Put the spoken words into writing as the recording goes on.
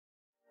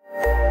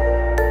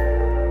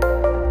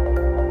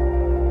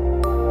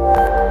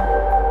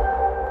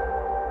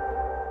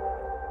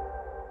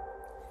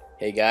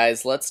Hey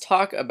guys, let's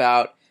talk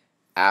about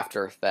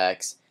After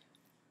Effects.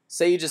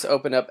 Say you just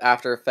opened up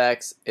After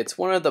Effects. It's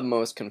one of the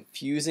most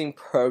confusing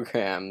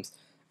programs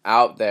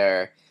out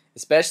there,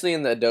 especially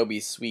in the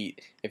Adobe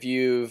suite. If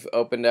you've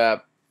opened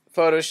up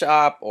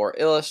Photoshop or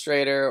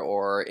Illustrator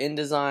or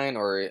InDesign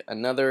or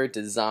another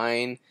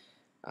design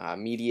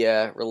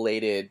media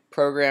related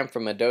program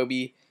from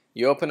Adobe,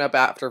 you open up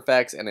After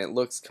Effects and it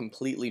looks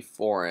completely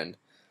foreign.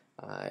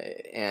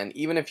 And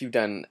even if you've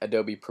done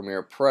Adobe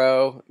Premiere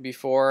Pro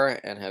before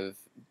and have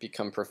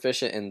become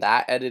proficient in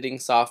that editing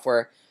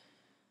software,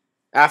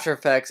 After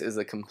Effects is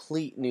a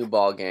complete new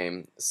ball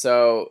game.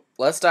 So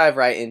let's dive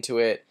right into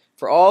it.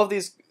 For all of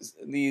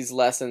these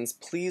lessons,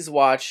 please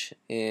watch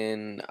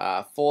in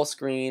full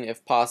screen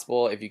if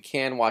possible. If you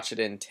can, watch it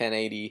in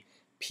 1080p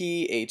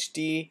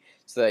HD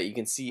so that you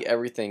can see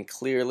everything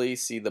clearly,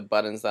 see the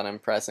buttons that I'm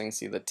pressing,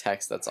 see the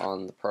text that's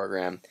on the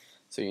program,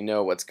 so you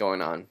know what's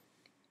going on.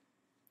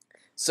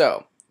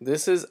 So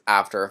this is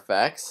After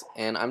Effects,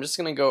 and I'm just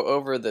going to go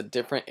over the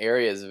different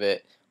areas of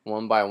it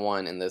one by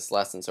one in this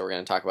lesson. So we're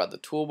going to talk about the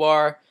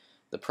toolbar,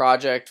 the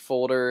project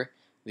folder,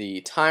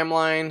 the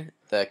timeline,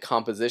 the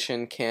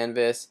composition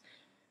canvas,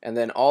 and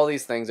then all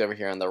these things over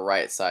here on the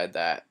right side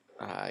that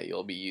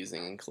you'll be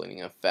using, including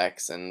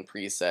effects and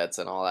presets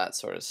and all that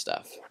sort of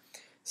stuff.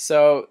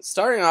 So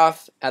starting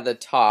off at the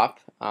top,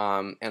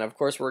 and of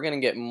course we're going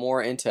to get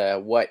more into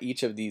what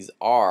each of these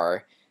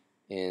are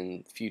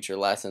in future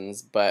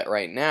lessons, but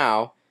right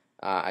now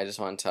I just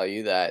want to tell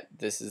you that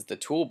this is the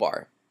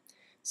toolbar.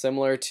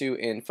 Similar to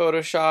in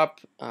Photoshop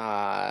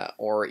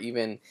or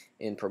even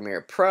in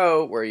Premiere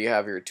Pro, where you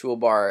have your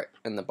toolbar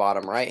in the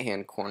bottom right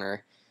hand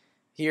corner,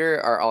 here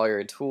are all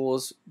your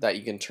tools that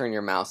you can turn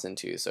your mouse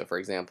into. So for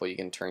example, you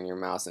can turn your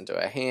mouse into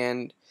a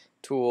hand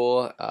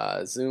tool,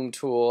 a zoom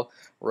tool,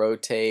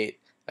 rotate,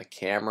 a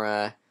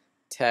camera,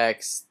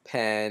 text,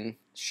 pen,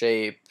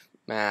 shape,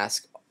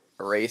 mask,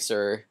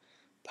 eraser,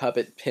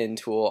 puppet pin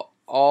tool,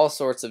 all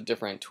sorts of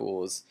different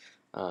tools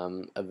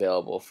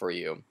available for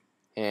you.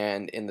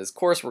 And in this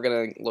course, we're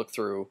going to look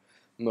through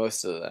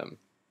most of them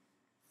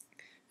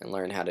and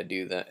learn how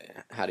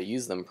to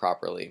use them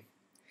properly.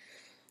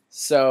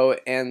 So,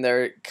 and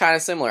they're kind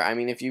of similar. I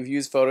mean, if you've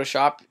used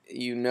Photoshop,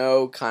 you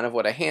know kind of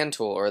what a hand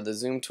tool or the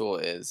zoom tool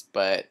is,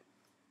 but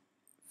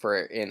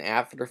in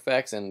After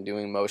Effects and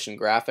doing motion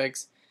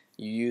graphics,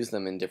 you use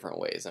them in different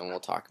ways, and we'll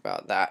talk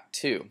about that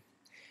too.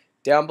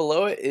 Down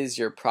below it is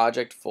your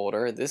project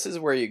folder. This is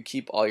where you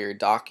keep all your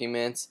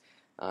documents,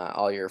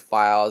 all your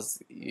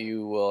files.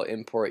 You will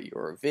import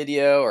your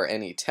video or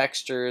any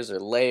textures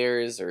or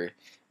layers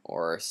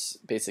or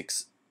basic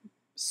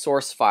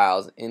source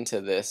files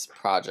into this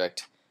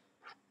project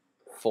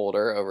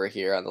folder over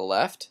here on the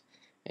left,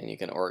 and you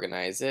can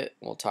organize it.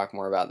 We'll talk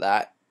more about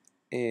that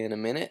in a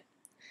minute.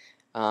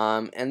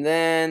 And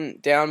then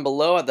down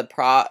below at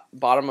the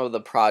bottom of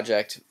the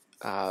project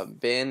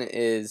bin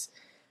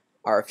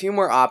are a few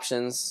more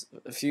options,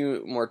 a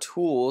few more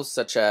tools,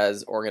 such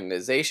as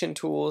organization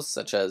tools,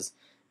 such as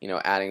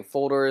adding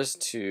folders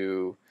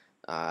to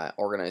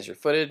organize your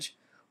footage,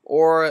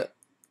 or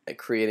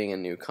creating a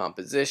new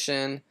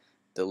composition,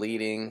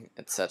 deleting,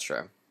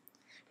 etc.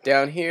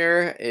 Down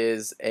here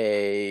is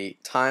a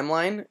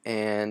timeline,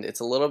 and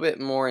it's a little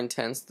bit more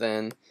intense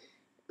than,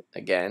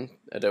 again,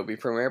 Adobe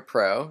Premiere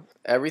Pro.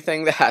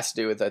 Everything that has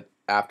to do with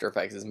After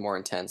Effects is more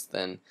intense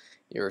than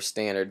your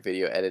standard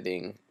video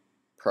editing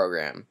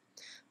program.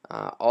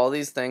 All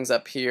these things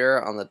up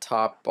here on the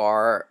top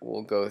bar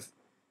we'll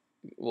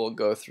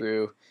go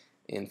through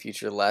in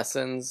future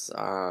lessons,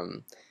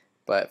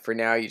 but for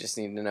now you just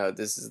need to know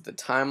this is the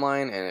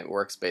timeline, and it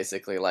works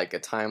basically like a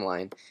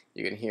timeline.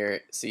 You can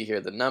see here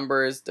the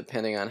numbers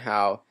depending on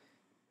how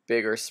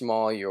big or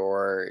small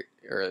or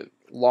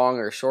long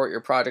or short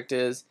your project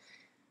is.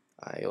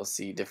 You'll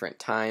see different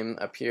time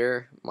up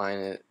here.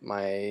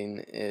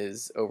 Mine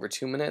is over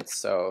 2 minutes,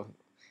 so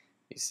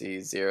you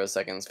see 0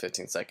 seconds,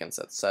 15 seconds,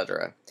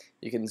 etc.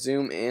 You can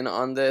zoom in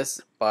on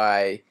this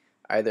by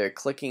either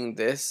clicking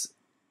this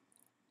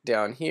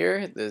down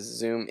here, this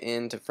zoom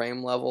in to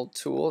frame level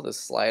tool, the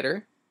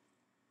slider.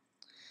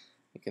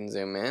 You can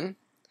zoom in,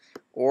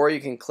 or you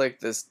can click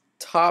this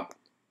top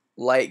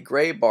light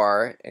gray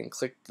bar and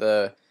click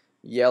the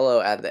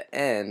yellow at the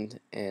end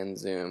and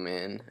zoom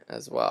in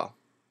as well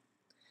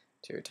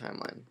to your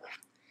timeline.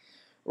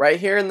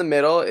 Right here in the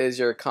middle is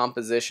your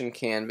composition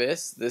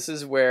canvas. This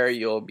is where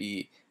you'll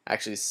be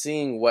actually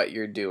seeing what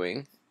you're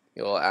doing.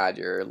 You'll add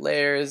your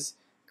layers,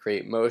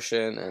 create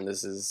motion, and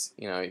this is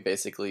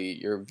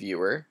basically your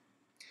viewer.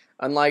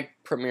 Unlike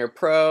Premiere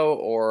Pro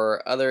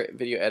or other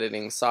video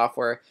editing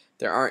software,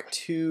 there aren't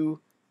two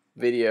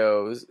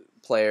video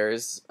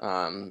players.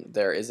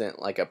 There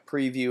isn't like a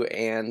preview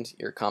and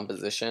your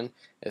composition.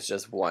 It's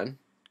just one.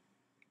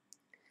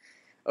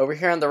 Over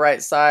here on the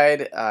right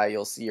side,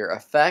 you'll see your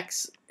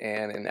effects,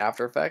 and in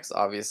After Effects,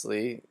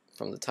 obviously,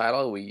 from the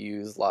title, we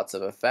use lots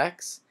of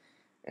effects,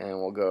 and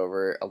we'll go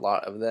over a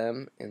lot of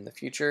them in the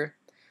future.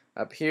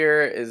 Up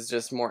here is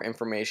just more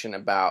information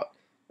about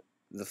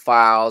the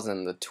files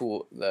and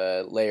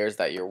the layers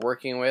that you're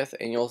working with,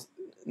 and you'll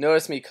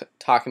notice me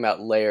talking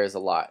about layers a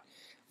lot.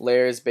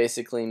 Layers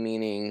basically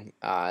meaning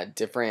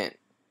different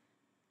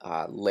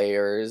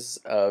layers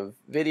of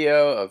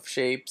video, of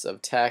shapes,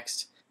 of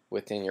text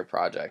within your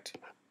project.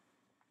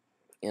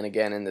 And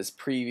again, in this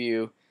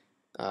preview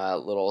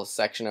little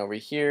section over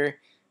here,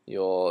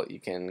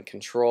 you can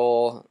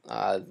control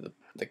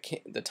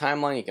the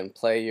timeline. You can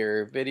play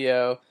your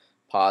video,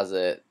 pause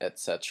it,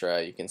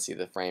 etc. You can see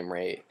the frame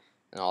rate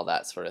and all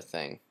that sort of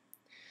thing.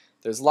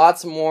 There's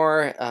lots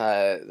more.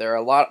 There are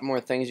a lot more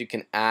things you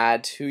can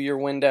add to your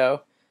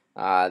window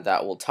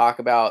that we'll talk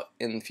about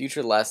in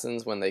future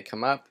lessons when they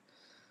come up,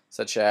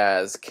 such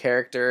as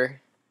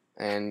character.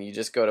 And you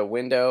just go to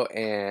Window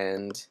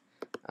and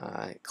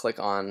click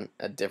on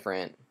a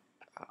different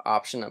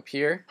option up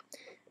here.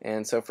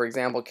 And so, for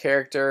example,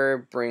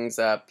 character brings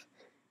up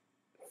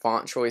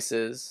font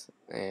choices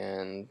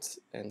and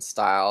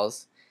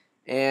styles,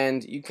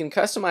 and you can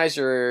customize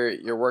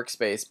your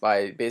workspace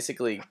by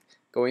basically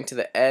going to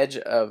the edge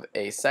of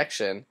a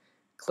section,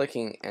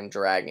 clicking and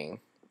dragging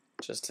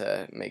just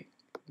to make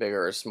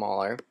bigger or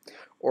smaller.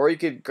 Or you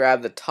could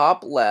grab the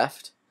top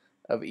left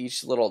of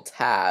each little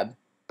tab,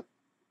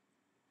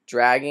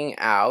 dragging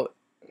out.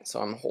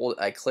 So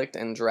I clicked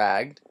and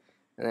dragged,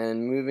 and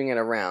then moving it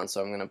around.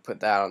 So I'm going to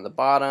put that on the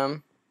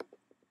bottom,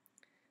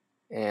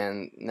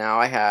 and now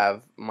I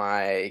have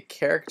my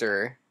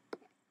character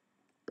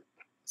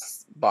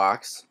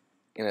box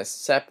in a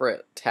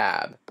separate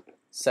tab,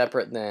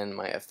 separate than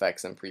my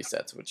effects and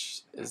presets,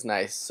 which is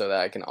nice so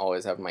that I can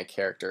always have my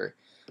character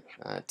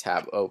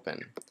tab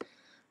open.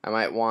 I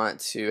might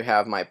want to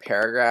have my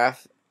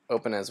paragraph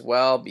open as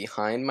well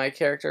behind my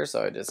character,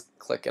 so I just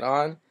click it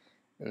on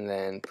and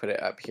then put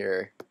it up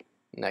here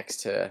next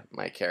to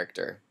my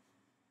character.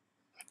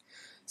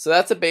 So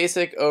that's a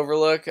basic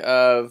overlook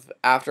of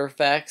After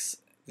Effects,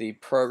 the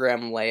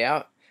program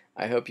layout.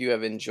 I hope you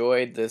have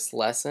enjoyed this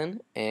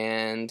lesson,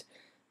 and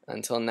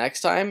until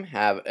next time,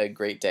 have a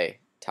great day.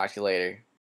 Talk to you later.